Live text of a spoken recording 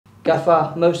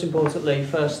Gaffer, most importantly,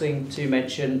 first thing to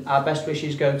mention, our best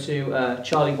wishes go to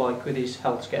Charlie White with his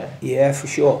health scare. Yeah, for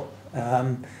sure.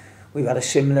 We've had a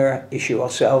similar issue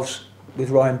ourselves with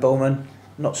Ryan Bowman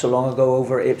not so long ago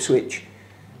over at Ipswich,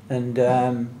 and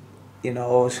you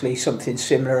know, obviously something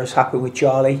similar has happened with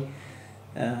Charlie,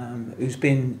 who's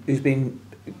been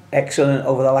excellent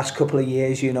over the last couple of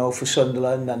years, you know, for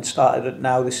Sunderland, and started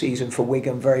now the season for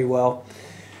Wigan very well.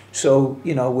 So,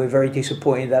 you know, we're very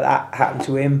disappointed that that happened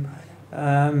to him.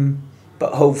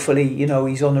 But hopefully, you know,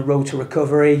 he's on the road to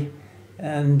recovery,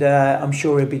 and I'm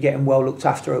sure he'll be getting well looked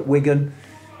after at Wigan,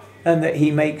 and that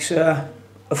he makes a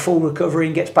full recovery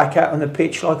and gets back out on the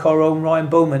pitch like our own Ryan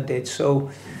Bowman did. So,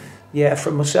 yeah,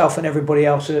 from myself and everybody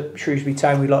else at Shrewsbury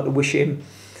Town, we'd like to wish him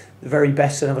the very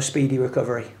best and have a speedy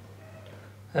recovery.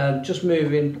 Just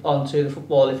moving on to the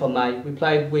football, if I may. We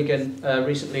played Wigan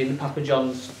recently in the Papa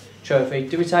John's Trophy.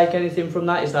 Do we take anything from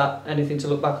that? Is that anything to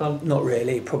look back on? Not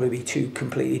really. It'd probably be two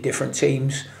completely different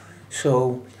teams.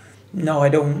 So, no, I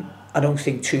don't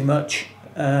think too much.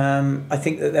 I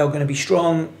think that they're going to be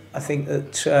strong. I think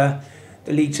that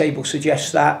the league table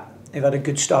suggests that. They've had a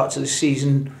good start to the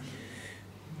season.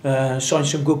 Signed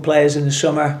some good players in the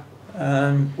summer.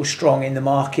 Were strong in the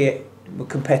market. Were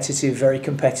competitive, very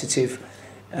competitive.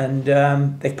 And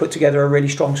they've put together a really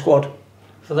strong squad.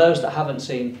 For those that haven't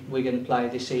seen Wigan play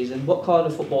this season, what kind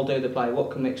of football do they play?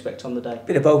 What can we expect on the day?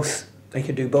 Bit of both. They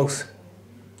can do both,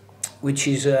 which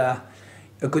is a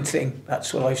good thing.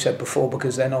 That's what I've said before,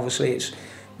 because then obviously it's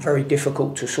very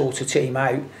difficult to sort a team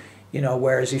out. You know,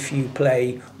 whereas if you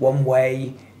play one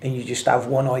way and you just have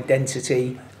one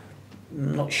identity,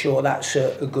 I'm not sure that's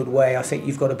a good way. I think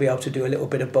you've got to be able to do a little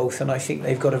bit of both, and I think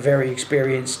they've got a very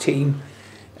experienced team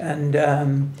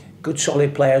and good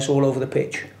solid players all over the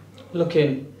pitch.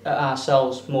 Looking at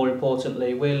ourselves, more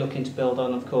importantly, we're looking to build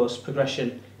on, of course,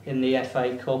 progression in the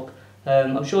FA Cup.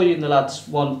 I'm sure you and the lads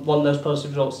want those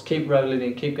positive results to keep rolling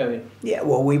in, keep going. Yeah,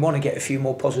 well, we want to get a few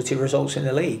more positive results in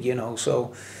the league, you know,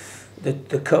 so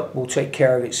the Cup will take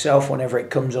care of itself whenever it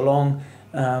comes along.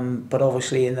 But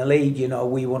obviously in the league, you know,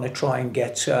 we want to try and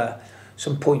get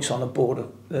some points on the board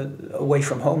away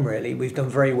from home, really. We've done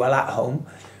very well at home,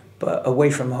 but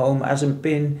away from home hasn't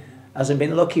been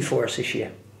lucky for us this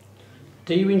year.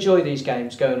 Do you enjoy these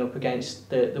games, going up against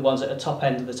the ones at the top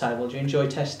end of the table? Do you enjoy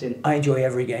testing? I enjoy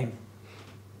every game.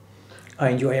 I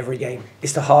enjoy every game.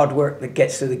 It's the hard work that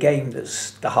gets to the game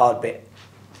that's the hard bit.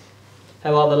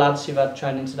 How are the lads you've had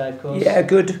training today, of course? Yeah,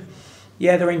 good.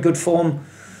 Yeah, they're in good form.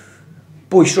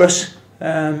 Boisterous.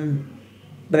 But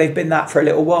they've been that for a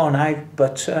little while now.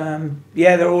 But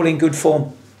yeah, they're all in good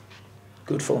form.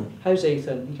 Good form. How's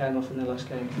Ethan? He came off in the last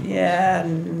game. Yeah,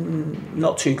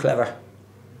 not too clever.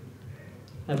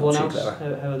 Everyone else?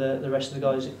 How are the rest of the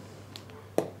guys?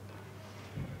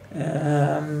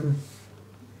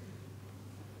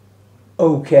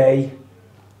 Okay.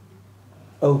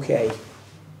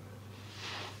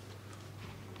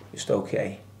 Just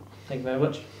okay. Thank you very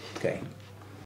much. Okay.